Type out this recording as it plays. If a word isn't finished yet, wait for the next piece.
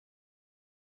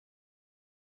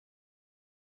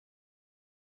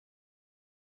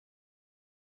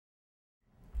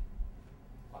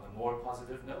more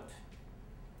positive note,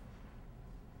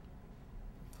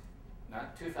 now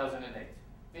 2008,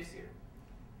 this year,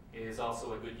 is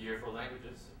also a good year for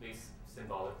languages, at least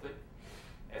symbolically.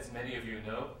 As many of you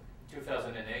know,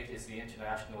 2008 is the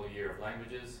International Year of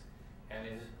Languages, and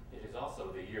it is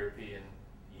also the European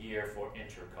Year for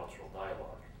Intercultural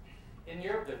Dialogue. In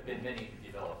Europe, there have been many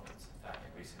developments, in fact,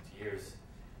 in recent years,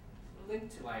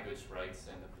 linked to language rights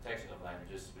and the protection of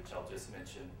languages, which I'll just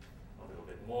mention a little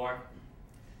bit more.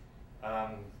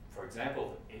 For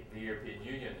example, the European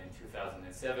Union in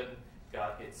 2007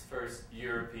 got its first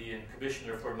European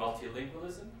Commissioner for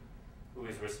Multilingualism, who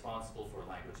is responsible for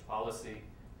language policy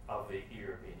of the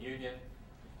European Union,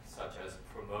 such as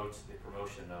the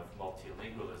promotion of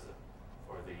multilingualism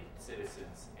for the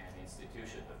citizens and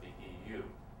institutions of the EU.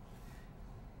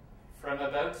 From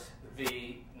about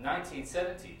the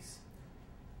 1970s,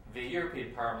 the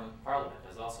European Parliament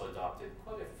has also adopted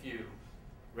quite a few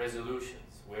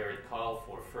resolutions where it called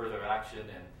for further action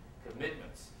and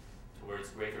commitments towards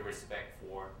greater respect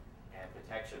for and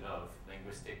protection of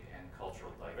linguistic and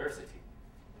cultural diversity.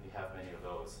 And you have many of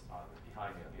those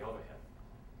behind me on the overhead.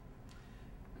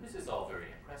 This is all very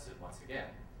impressive once again,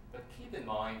 but keep in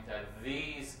mind that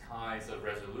these kinds of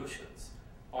resolutions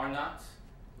are not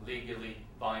legally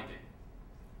binding.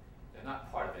 They're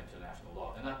not part of international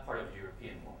law. They're not part of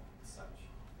European law as such.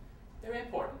 They're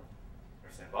important.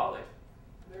 They're symbolic.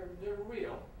 They're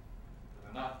real. But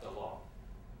they're not the law.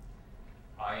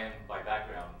 I am, by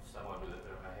background, someone with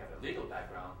I have a legal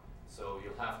background, so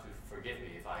you'll have to forgive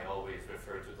me if I always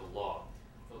refer to the law.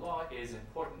 The law is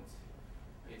important.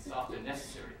 It's often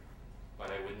necessary, but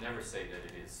I would never say that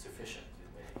it is sufficient in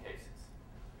many cases.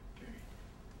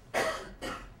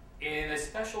 In a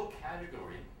special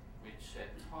category, which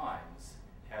at times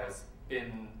has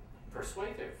been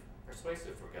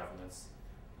persuasive for governments,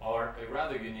 are a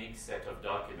rather unique set of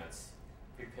documents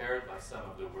prepared by some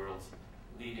of the world's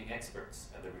leading experts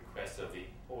at the request of the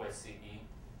OSCE,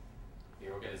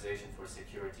 the Organization for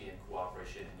Security and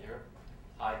Cooperation in Europe,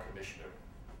 High Commissioner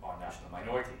on National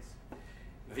Minorities.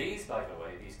 These, by the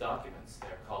way, these documents,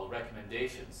 they're called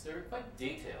recommendations. They're quite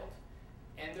detailed,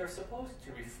 and they're supposed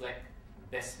to reflect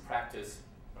best practice,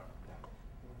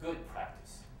 good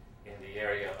practice, in the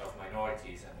area of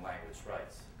minorities and language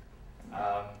rights.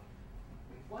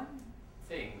 One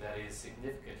thing that is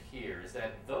significant here is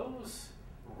that those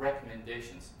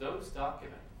recommendations, those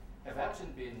documents, have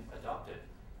actually been adopted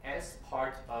as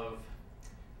part of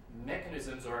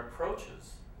mechanisms or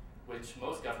approaches which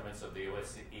most governments of the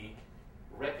OSCE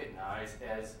recognize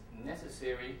as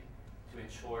necessary to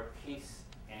ensure peace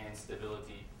and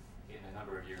stability in a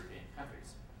number of European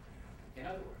countries. In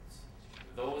other words,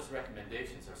 those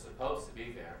recommendations are supposed to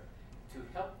be there to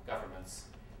help governments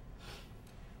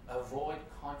avoid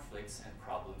conflicts and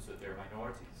problems with their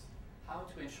minorities. How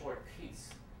to ensure peace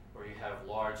where you have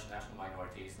large national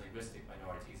minorities, linguistic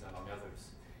minorities, among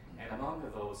others. And among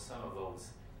those, some of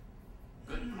those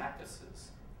good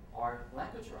practices are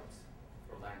language rights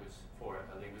for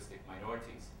linguistic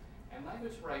minorities. And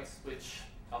language rights, which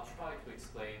I'll try to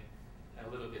explain a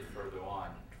little bit further on,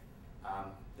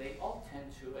 they all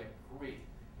tend to agree.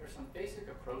 There are some basic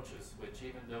approaches which,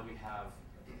 even though we have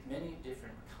many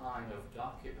different kind of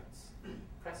documents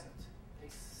present, they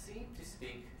seem to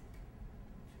speak,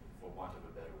 for want of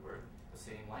a better word, the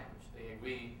same language. They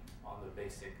agree on the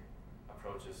basic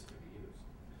approaches to be used.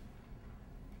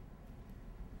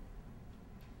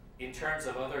 In terms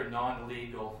of other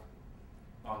non-legally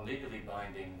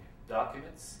binding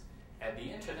documents, at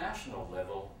the international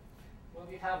level, well,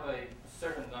 we have a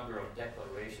certain number of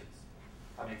declarations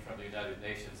coming from the United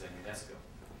Nations and UNESCO,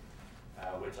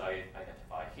 which I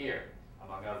identify here.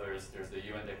 Among others, there's the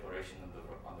UN Declaration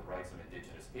on the Rights of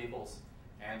Indigenous Peoples,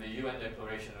 and the UN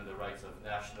Declaration on the Rights of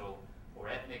National or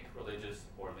Ethnic, Religious,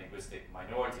 or Linguistic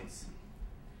Minorities.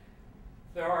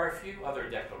 There are a few other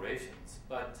declarations,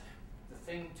 but the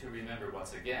thing to remember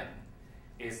once again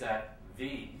is that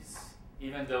these,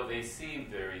 even though they seem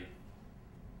very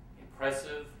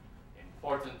impressive,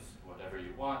 important, whatever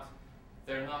you want,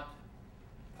 they're not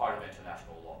part of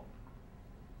international law.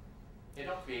 They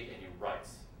don't create any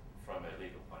rights from a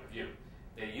legal point of view.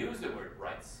 They use the word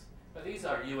rights, but these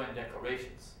are UN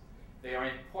declarations. They are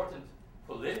important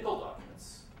political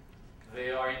documents.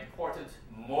 They are important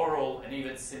moral and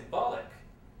even symbolic,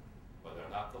 but they're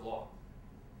not the law.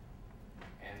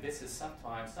 And this is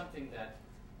sometimes something that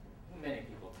many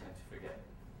people tend to forget.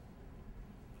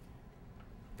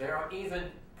 There are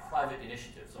even private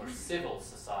initiatives or civil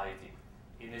society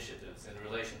initiatives in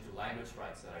relation to language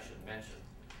rights that I should mention.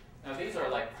 Now, these are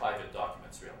like private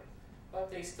documents, really, but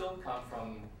they still come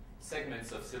from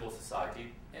segments of civil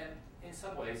society, and in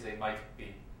some ways they might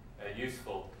be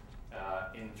useful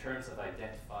in terms of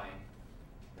identifying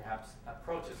perhaps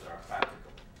approaches that are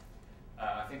practical.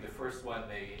 I think the first one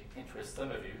may interest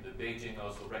some of you, the Beijing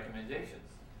Oslo recommendations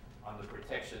on the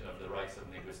protection of the rights of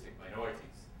linguistic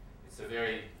minorities. It's a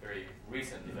very, very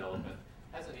recent development.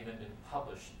 Hasn't even been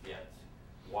published yet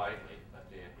widely, but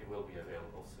it will be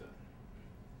available soon.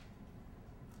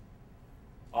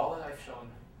 All that I've shown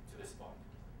to this point,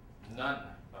 none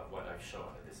of what I've shown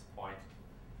at this point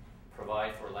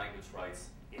provide for language rights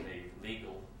in a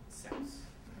legal sense.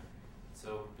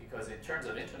 So, because in terms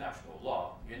of international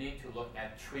law, you need to look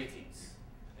at treaties.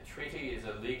 A treaty is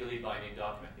a legally binding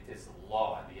document. It is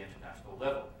law at the international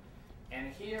level.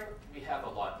 And here we have a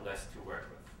lot less to work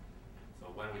with. So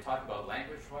when we talk about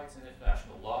language rights in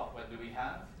international law, what do we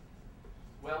have?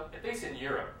 Well, at least in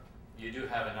Europe, you do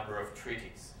have a number of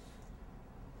treaties.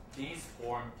 These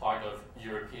form part of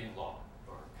European law,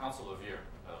 or Council of Europe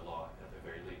law at the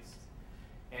very least.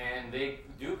 And they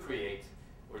do create,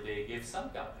 or they give some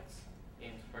guidance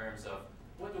in terms of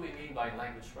what do we mean by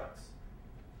language rights?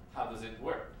 How does it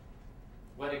work?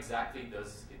 What exactly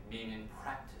does it mean in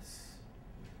practice?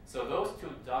 So those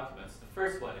two documents, the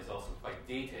first one is also quite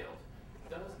detailed,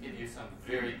 does give you some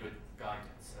very good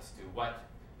guidance as to what,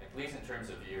 at least in terms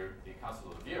of the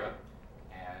Council of Europe,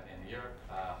 and in Europe,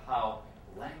 how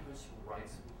language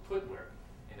rights could work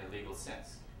in a legal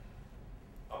sense.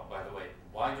 Oh, by the way,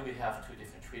 why do we have two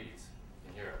different treaties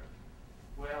in Europe?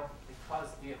 Well,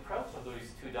 because the approach of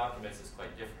these two documents is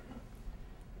quite different.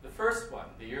 The first one,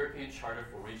 the European Charter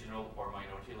for Regional or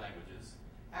Minority Languages,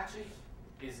 actually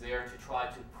is there to try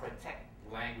to protect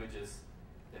languages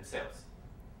themselves.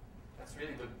 That's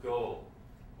really the goal,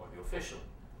 or the officially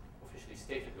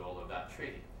stated goal of that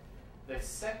treaty. The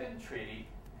second treaty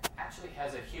actually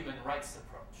has a human rights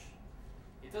approach.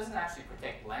 It doesn't actually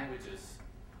protect languages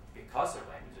because they're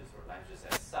languages or languages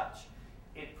as such.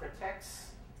 It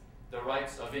protects the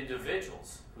rights of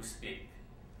individuals who speak,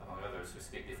 among others, who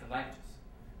speak different languages.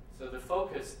 So the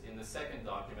focus in the second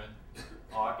document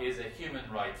is a human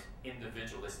right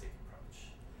individualistic approach.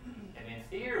 And in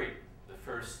theory, the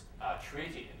first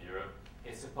treaty in Europe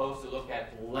is supposed to look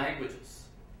at languages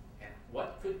and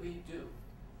what could we do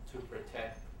to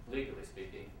protect, legally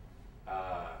speaking,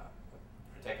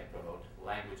 protect and promote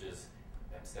languages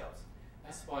themselves.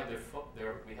 That's why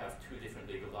we have two different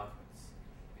legal documents,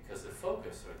 because the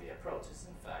focus or the approach is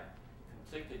in fact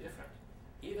completely different.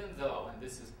 Even though, and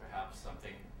this is perhaps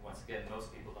something, once again,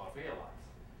 most people don't realize,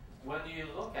 when you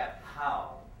look at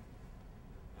how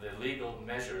the legal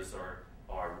measures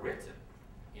are written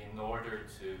in order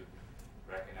to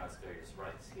recognize various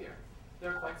rights here,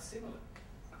 they're quite similar.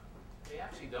 They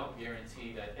actually don't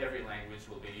guarantee that every language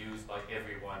will be used by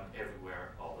everyone,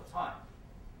 everywhere, all the time.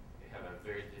 They have a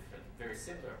very different, very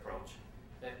similar approach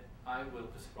that I will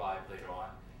describe later on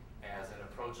as an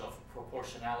approach of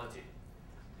proportionality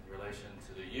in relation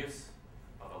to the use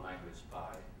of a language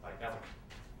by government.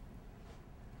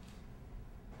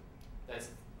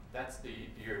 That's the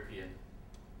European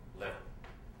level.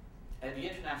 At the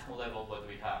international level, what do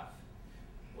we have?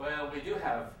 Well, we do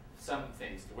have some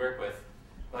things to work with,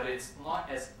 but it's not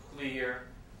as clear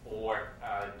or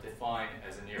defined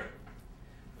as in Europe.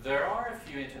 There are a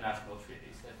few international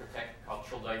treaties that protect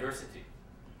cultural diversity,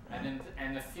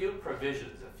 and a few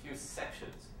provisions, a few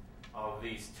sections of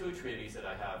these two treaties that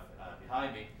I have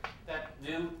behind me that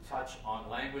do touch on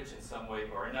language in some way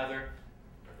or another,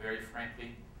 but very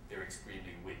frankly, they're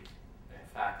extremely weak. In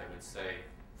fact, I would say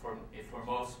for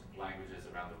most languages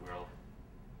around the world,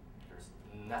 there's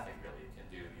nothing really you can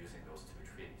do using those two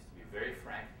treaties. To be very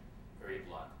frank, very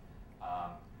blunt,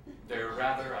 they're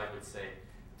rather, I would say,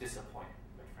 disappointing,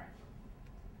 quite frankly.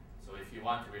 So if you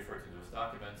want to refer to those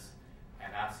documents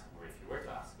and ask, or if you were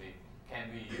to ask me, can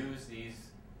we use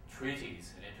these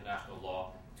treaties in international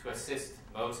law to assist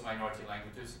most minority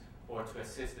languages or to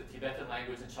assist the Tibetan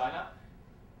language in China?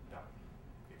 No,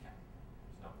 you can't.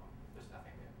 There's no point. There's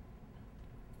nothing there.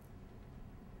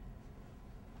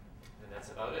 And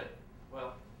that's about it.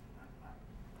 Well,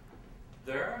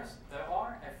 there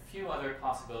are a few other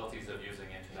possibilities of using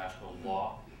international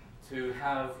law to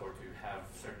have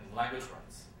certain language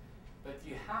rights. But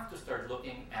you have to start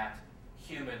looking at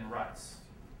human rights.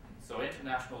 So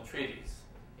international treaties,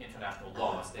 international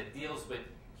laws that deals with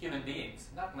human beings,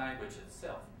 not language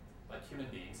itself, but human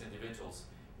beings, individuals,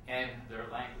 and their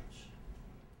language.